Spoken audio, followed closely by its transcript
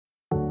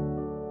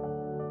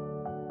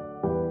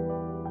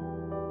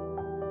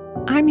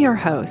I'm your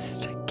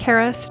host,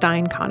 Kara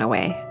Stein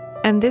Conaway,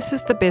 and this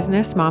is the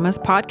Business Mamas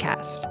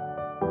Podcast.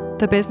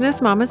 The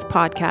Business Mamas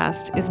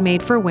Podcast is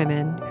made for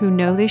women who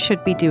know they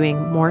should be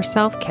doing more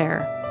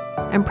self-care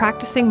and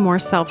practicing more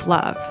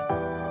self-love,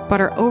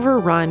 but are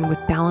overrun with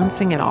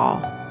balancing it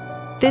all.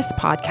 This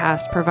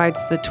podcast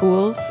provides the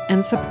tools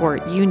and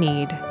support you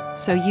need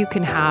so you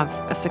can have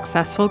a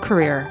successful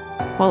career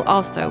while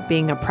also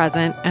being a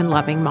present and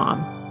loving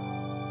mom.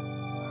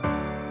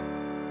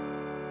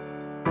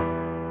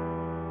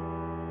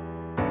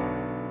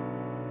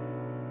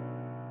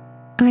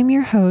 I'm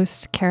your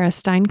host, Kara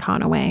Stein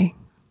Conaway.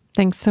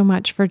 Thanks so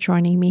much for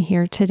joining me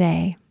here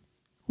today.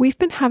 We've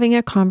been having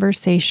a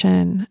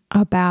conversation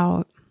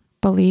about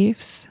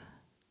beliefs,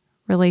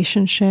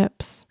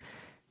 relationships,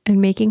 and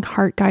making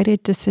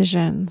heart-guided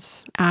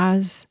decisions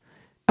as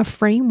a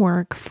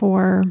framework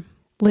for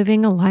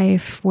living a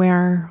life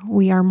where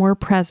we are more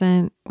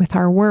present with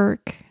our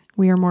work,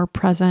 we are more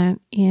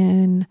present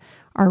in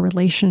our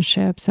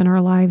relationships and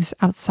our lives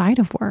outside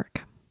of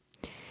work.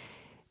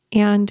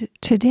 And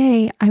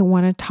today I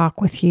want to talk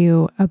with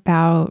you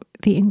about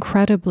the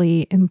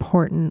incredibly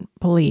important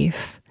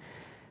belief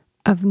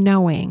of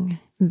knowing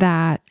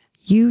that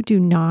you do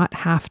not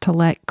have to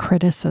let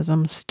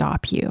criticism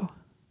stop you.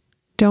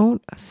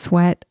 Don't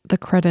sweat the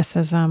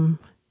criticism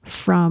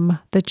from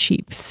the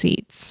cheap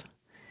seats.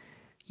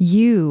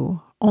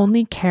 You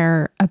only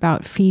care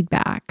about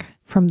feedback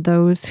from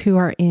those who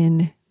are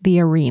in the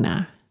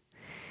arena.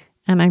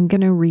 And I'm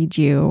going to read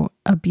you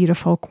a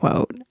beautiful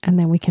quote, and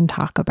then we can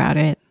talk about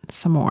it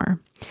some more.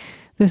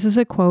 This is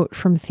a quote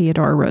from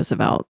Theodore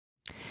Roosevelt.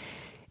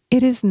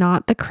 "It is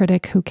not the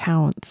critic who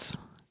counts,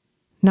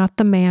 not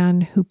the man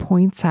who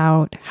points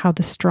out how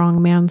the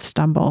strong man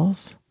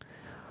stumbles,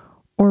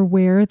 or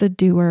where the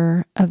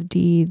doer of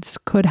deeds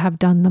could have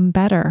done them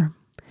better.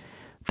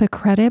 The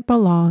credit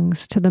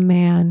belongs to the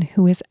man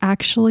who is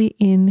actually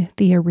in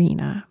the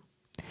arena,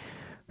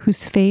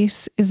 whose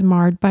face is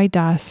marred by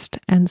dust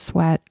and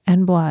sweat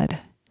and blood,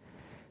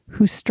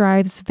 who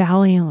strives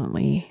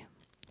valiantly,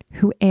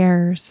 who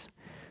errs,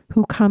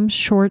 who comes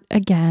short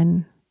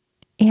again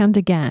and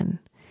again.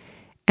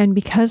 And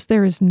because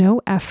there is no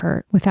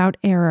effort without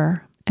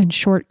error and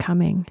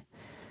shortcoming,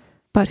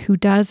 but who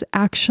does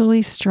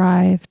actually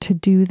strive to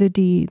do the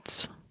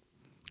deeds,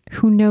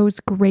 who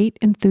knows great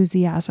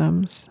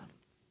enthusiasms,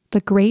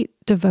 the great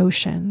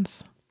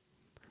devotions,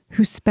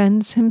 who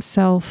spends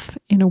himself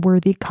in a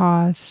worthy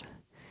cause,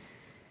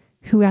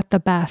 who at the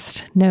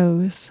best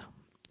knows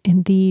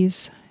in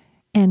these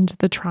end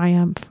the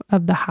triumph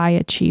of the high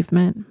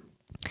achievement,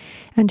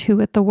 and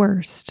who at the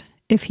worst,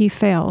 if he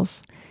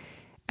fails,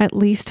 at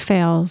least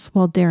fails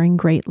while daring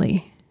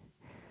greatly,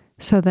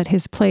 so that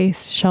his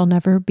place shall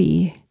never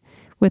be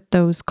with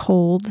those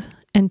cold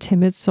and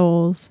timid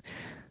souls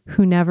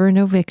who never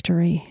know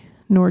victory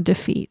nor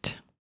defeat."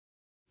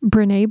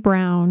 Brené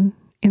Brown,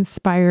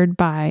 inspired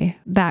by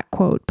that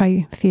quote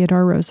by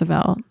Theodore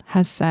Roosevelt,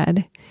 has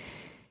said,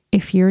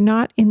 "If you're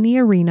not in the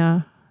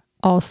arena,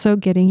 also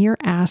getting your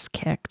ass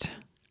kicked,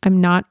 I'm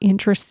not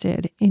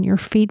interested in your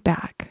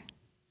feedback."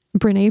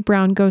 Brené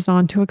Brown goes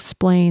on to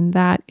explain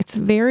that it's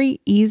very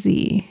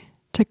easy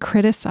to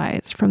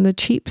criticize from the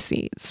cheap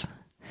seats.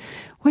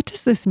 What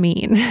does this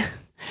mean?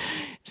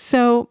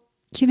 So,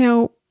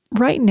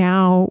 right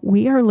now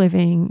we are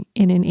living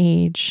in an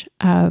age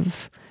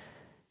of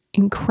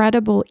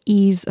incredible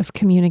ease of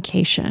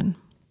communication.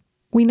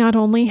 We not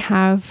only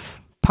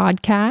have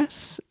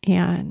podcasts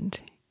and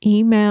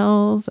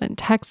emails and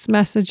text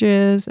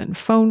messages and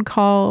phone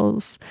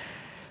calls,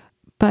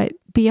 but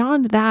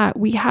beyond that,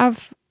 we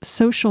have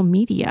social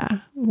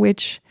media,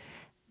 which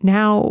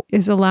now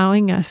is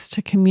allowing us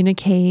to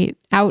communicate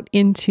out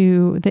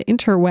into the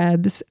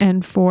interwebs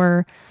and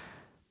for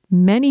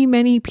many,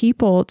 many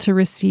people to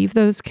receive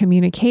those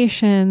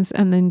communications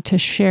and then to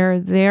share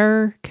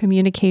their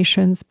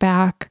communications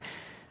back.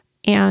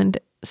 And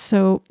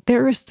so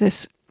there is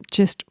this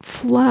just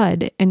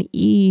flood and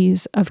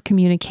ease of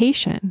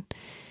communication.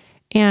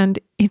 And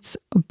it's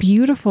a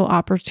beautiful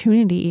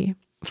opportunity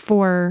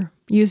for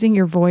using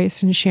your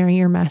voice and sharing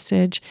your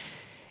message.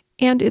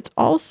 And it's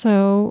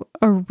also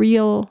a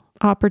real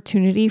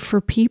opportunity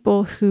for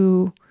people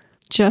who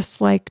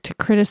just like to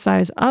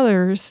criticize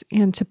others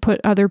and to put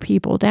other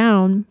people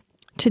down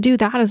to do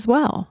that as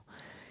well.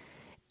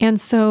 And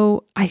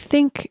so I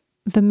think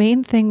the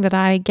main thing that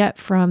I get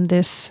from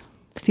this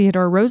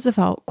Theodore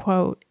Roosevelt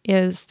quote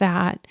is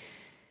that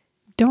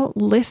don't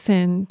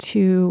listen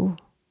to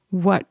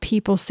what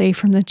people say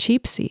from the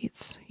cheap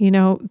seats.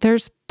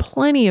 There's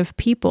plenty of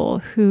people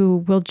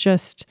who will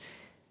just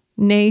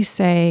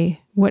naysay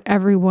what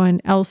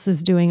everyone else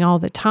is doing all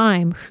the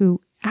time, who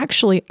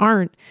actually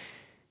aren't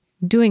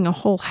doing a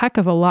whole heck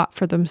of a lot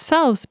for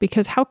themselves,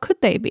 because how could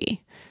they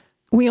be?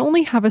 We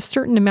only have a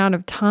certain amount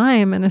of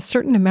time and a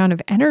certain amount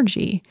of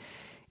energy.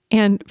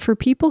 And for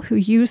people who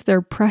use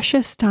their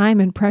precious time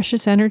and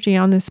precious energy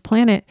on this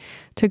planet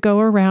to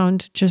go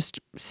around just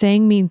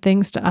saying mean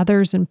things to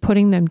others and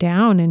putting them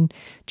down and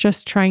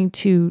just trying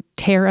to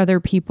tear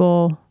other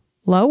people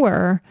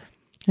lower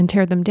and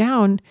tear them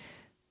down,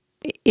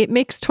 it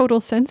makes total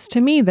sense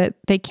to me that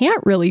they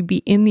can't really be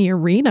in the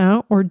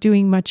arena or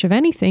doing much of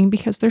anything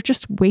because they're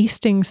just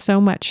wasting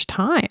so much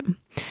time.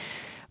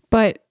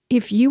 But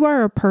if you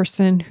are a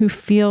person who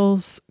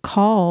feels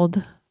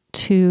called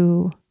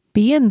to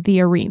be in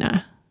the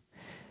arena,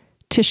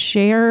 to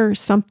share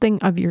something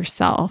of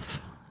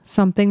yourself,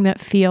 something that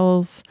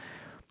feels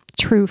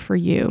true for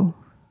you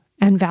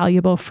and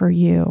valuable for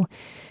you,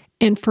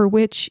 and for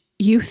which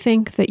you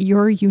think that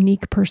your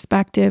unique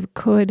perspective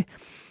could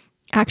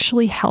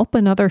actually help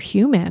another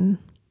human,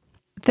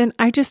 then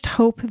I just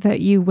hope that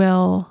you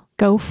will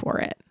go for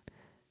it.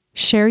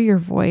 Share your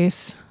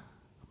voice,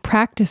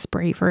 practice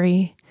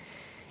bravery,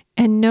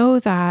 and know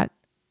that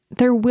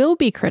there will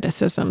be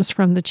criticisms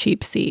from the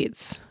cheap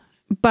seats,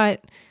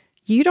 but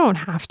you don't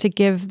have to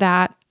give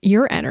that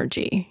your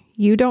energy.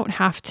 You don't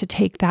have to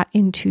take that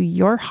into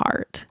your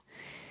heart.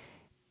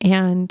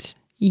 And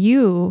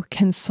you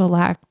can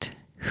select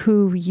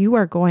who you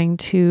are going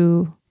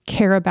to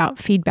care about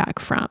feedback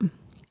from.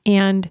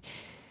 And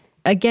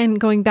again,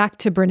 going back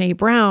to Brené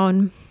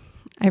Brown,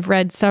 I've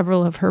read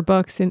several of her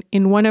books. And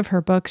in one of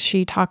her books,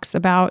 she talks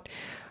about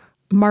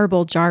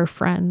marble jar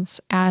friends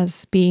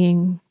as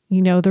being,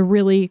 the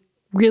really,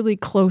 really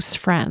close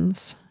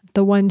friends,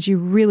 the ones you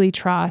really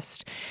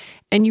trust.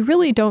 And you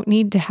really don't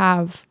need to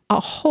have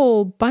a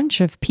whole bunch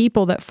of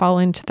people that fall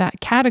into that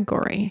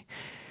category.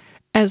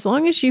 As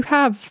long as you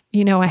have,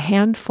 a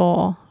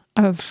handful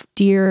of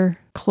dear,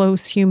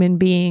 close human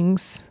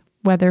beings,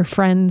 whether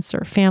friends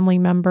or family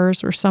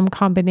members or some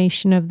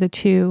combination of the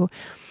two,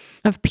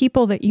 of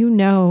people that you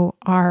know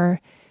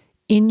are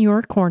in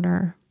your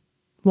corner,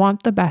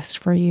 want the best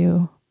for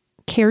you,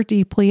 care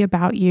deeply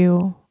about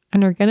you,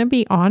 and are going to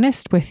be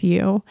honest with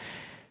you,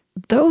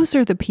 those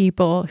are the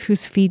people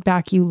whose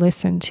feedback you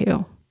listen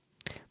to.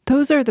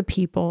 Those are the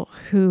people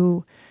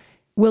who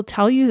will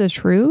tell you the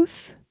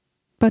truth,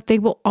 but they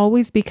will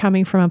always be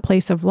coming from a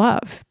place of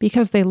love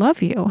because they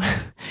love you.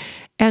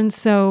 And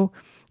so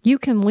you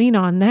can lean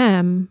on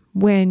them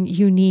when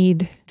you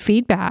need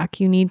feedback.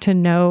 You need to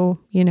know,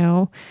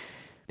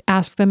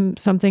 ask them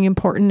something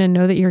important and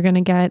know that you're going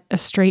to get a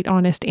straight,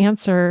 honest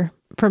answer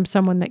from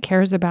someone that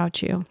cares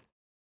about you.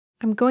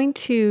 I'm going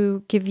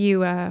to give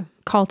you a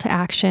call to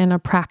action, a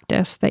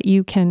practice that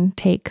you can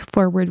take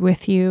forward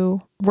with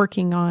you,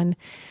 working on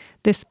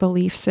this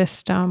belief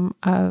system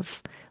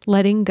of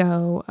letting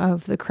go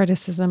of the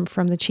criticism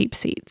from the cheap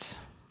seats.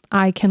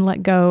 I can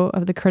let go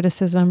of the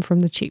criticism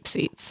from the cheap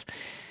seats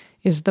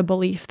is the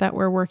belief that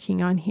we're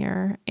working on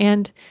here.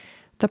 And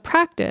the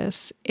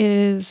practice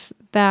is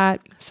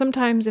that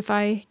sometimes if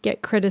I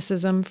get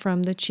criticism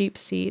from the cheap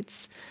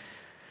seats,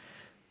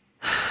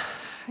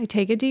 I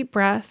take a deep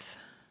breath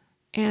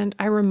and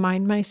I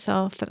remind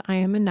myself that I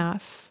am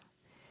enough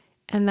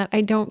and that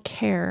I don't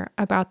care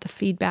about the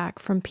feedback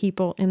from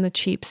people in the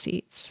cheap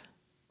seats.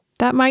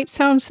 That might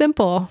sound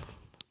simple,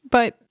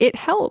 but it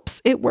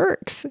helps. It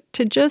works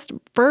to just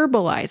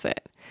verbalize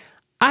it.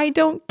 I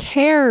don't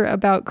care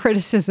about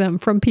criticism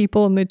from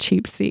people in the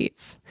cheap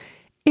seats.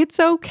 It's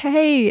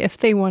okay if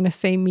they want to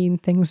say mean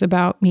things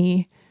about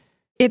me.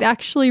 It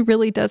actually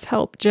really does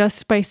help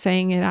just by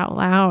saying it out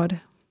loud.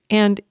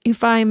 And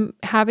if I'm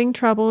having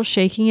trouble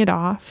shaking it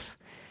off,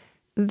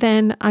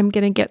 then I'm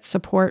going to get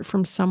support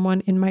from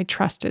someone in my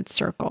trusted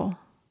circle,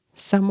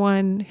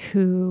 someone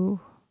who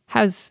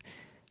has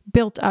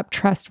built up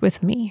trust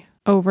with me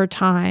over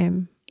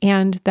time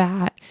and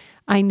that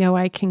I know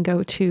I can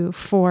go to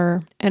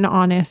for an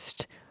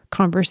honest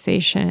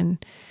conversation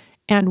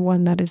and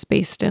one that is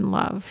based in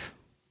love.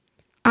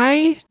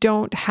 I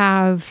don't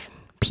have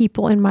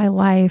people in my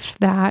life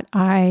that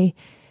I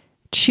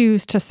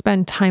choose to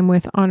spend time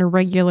with on a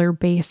regular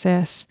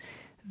basis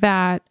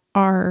that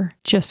are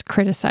just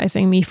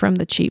criticizing me from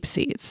the cheap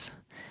seats.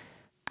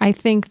 I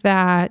think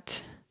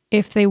that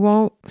if they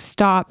won't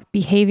stop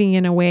behaving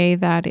in a way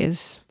that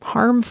is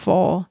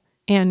harmful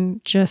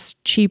and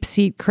just cheap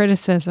seat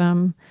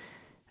criticism,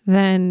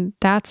 then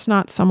that's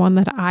not someone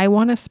that I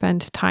want to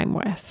spend time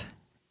with.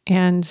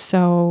 And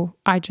so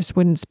I just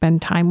wouldn't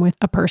spend time with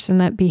a person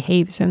that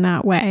behaves in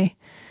that way.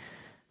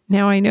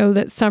 Now, I know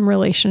that some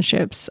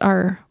relationships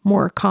are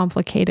more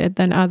complicated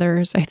than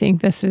others. I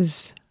think this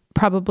is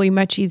probably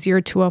much easier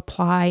to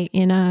apply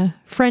in a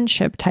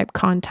friendship type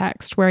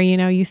context where,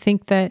 you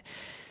think that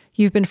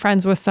you've been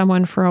friends with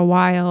someone for a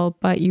while,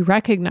 but you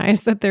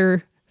recognize that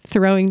they're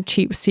throwing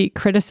cheap seat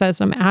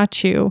criticism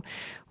at you.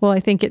 Well, I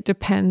think it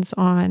depends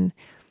on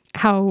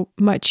how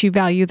much you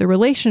value the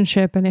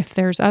relationship. And if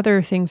there's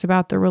other things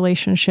about the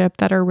relationship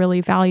that are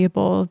really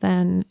valuable,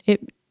 then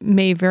it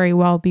may very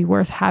well be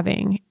worth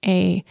having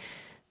a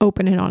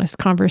open and honest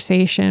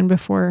conversation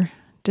before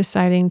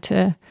deciding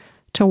to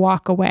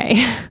walk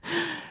away.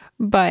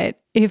 But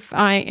if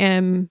I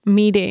am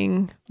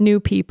meeting new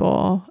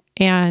people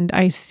and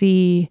I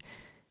see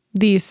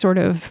these sort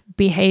of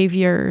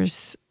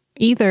behaviors,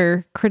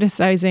 either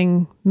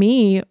criticizing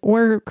me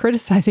or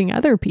criticizing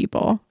other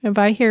people, if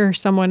I hear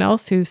someone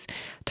else who's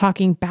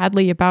talking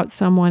badly about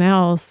someone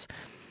else,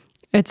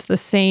 it's the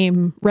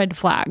same red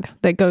flag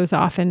that goes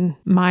off in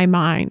my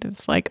mind.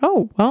 It's like,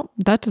 oh, well,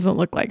 that doesn't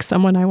look like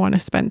someone I want to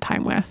spend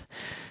time with.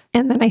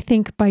 And then I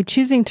think by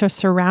choosing to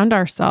surround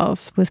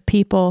ourselves with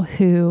people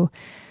who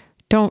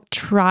don't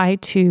try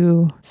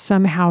to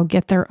somehow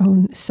get their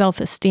own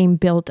self-esteem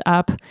built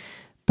up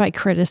by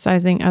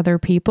criticizing other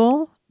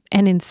people,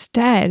 and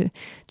instead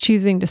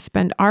choosing to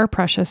spend our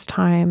precious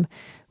time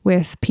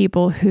with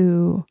people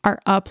who are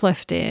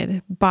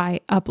uplifted by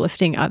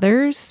uplifting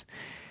others,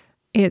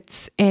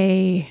 it's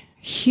a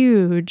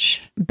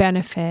huge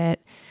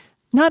benefit.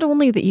 Not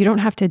only that you don't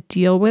have to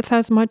deal with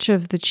as much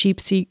of the cheap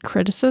seat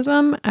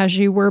criticism as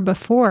you were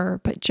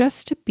before, but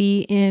just to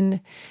be in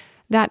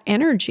that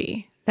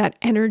energy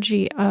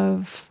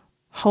of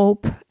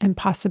hope and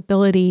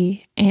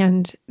possibility,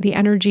 and the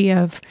energy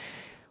of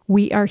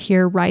we are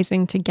here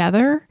rising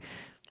together.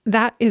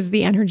 That is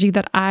the energy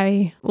that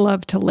I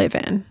love to live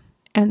in.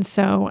 And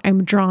so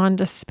I'm drawn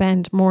to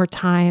spend more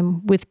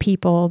time with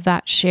people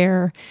that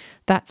share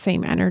that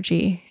same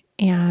energy.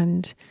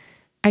 And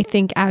I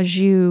think as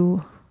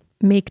you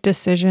make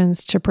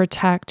decisions to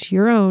protect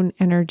your own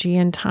energy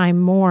and time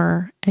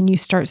more, and you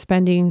start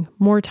spending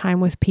more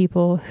time with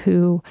people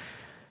who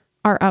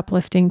are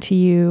uplifting to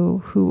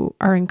you, who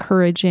are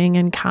encouraging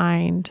and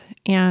kind,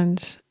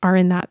 and are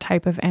in that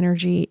type of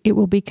energy, it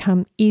will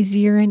become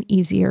easier and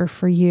easier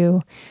for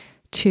you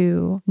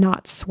to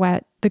not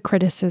sweat the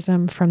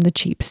criticism from the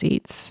cheap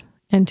seats,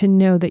 and to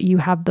know that you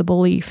have the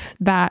belief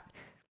that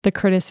the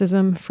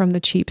criticism from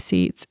the cheap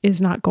seats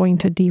is not going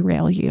to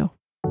derail you.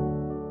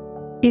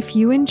 If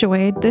you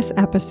enjoyed this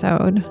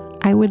episode,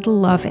 I would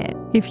love it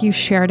if you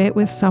shared it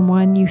with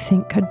someone you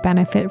think could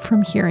benefit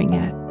from hearing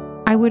it.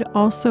 I would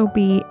also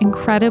be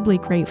incredibly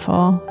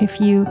grateful if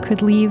you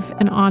could leave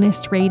an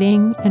honest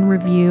rating and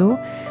review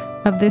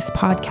of this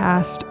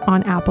podcast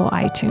on Apple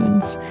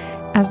iTunes,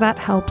 as that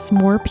helps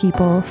more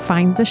people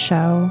find the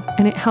show,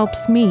 and it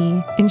helps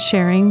me in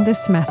sharing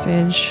this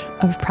message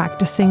of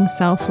practicing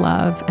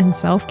self-love and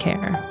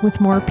self-care with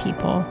more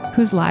people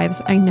whose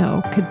lives I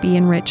know could be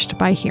enriched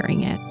by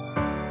hearing it.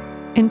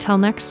 Until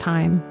next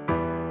time,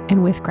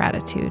 and with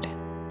gratitude,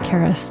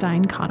 Kara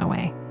Stein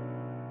Conaway.